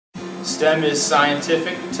STEM is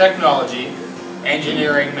scientific, technology,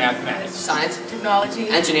 engineering, mathematics. Science, technology,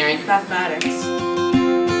 engineering, mathematics.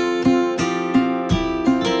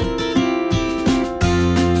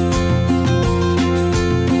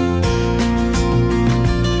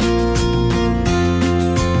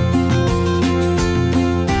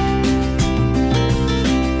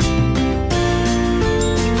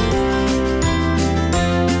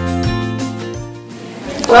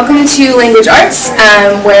 Welcome to Language Arts,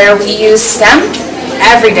 where we use STEM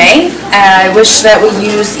every day. I wish that we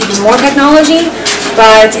used even more technology,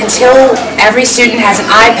 but until every student has an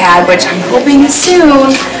iPad, which I'm hoping is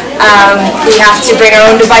soon, we have to bring our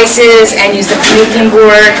own devices and use the communication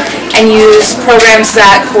board and use programs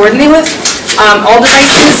that coordinate with all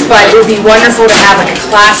devices, but it would be wonderful to have like a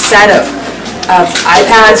class set of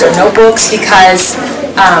iPads or notebooks, because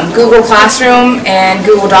Google Classroom and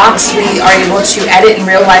Google Docs, we are able to edit in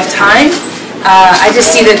real life time. I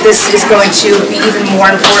just see that this is going to be even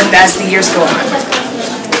more important as the years go on.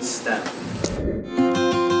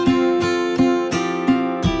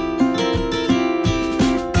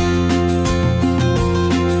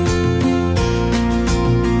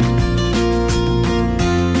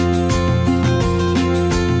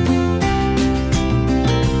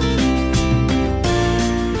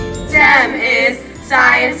 STEM is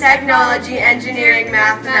science, technology, engineering,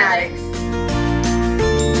 mathematics.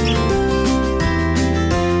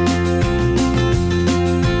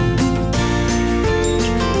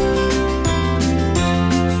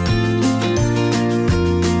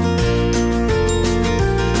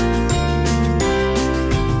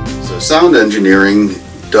 So sound engineering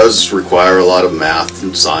does require a lot of math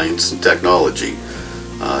and science and technology.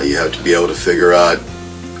 You have to be able to figure out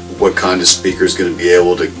what kind of speaker is going to be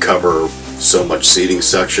able to cover so much seating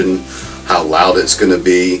section, how loud it's going to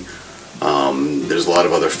be. There's a lot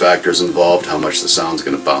of other factors involved, how much the sound's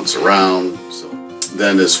going to bounce around. So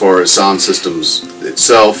then as far as sound systems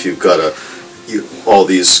itself, you've got all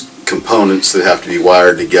these components that have to be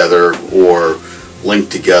wired together or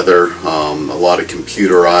linked together. A lot of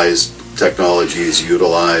computerized technology is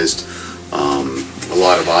utilized. A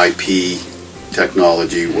lot of IP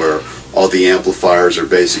technology where all the amplifiers are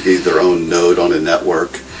basically their own node on a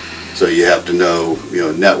network. So you have to know,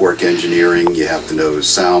 network engineering, you have to know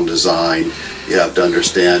sound design, you have to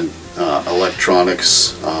understand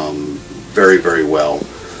electronics very, very well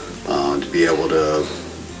to be able to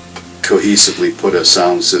cohesively put a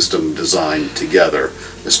sound system design together,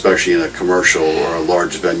 especially in a commercial or a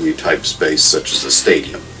large venue type space such as a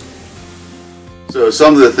stadium. So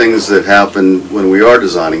some of the things that happen when we are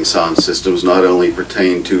designing sound systems not only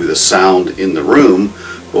pertain to the sound in the room,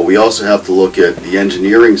 but we also have to look at the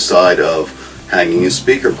engineering side of hanging a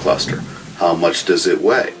speaker cluster. How much does it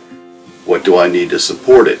weigh? What do I need to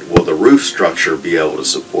support it? Will the roof structure be able to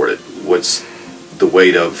support it? What's the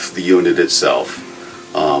weight of the unit itself?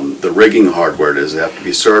 The rigging hardware, does it have to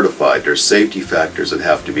be certified? There's safety factors that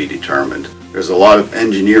have to be determined. There's a lot of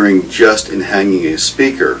engineering just in hanging a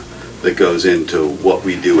speaker that goes into what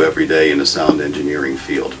we do every day in the sound engineering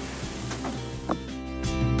field.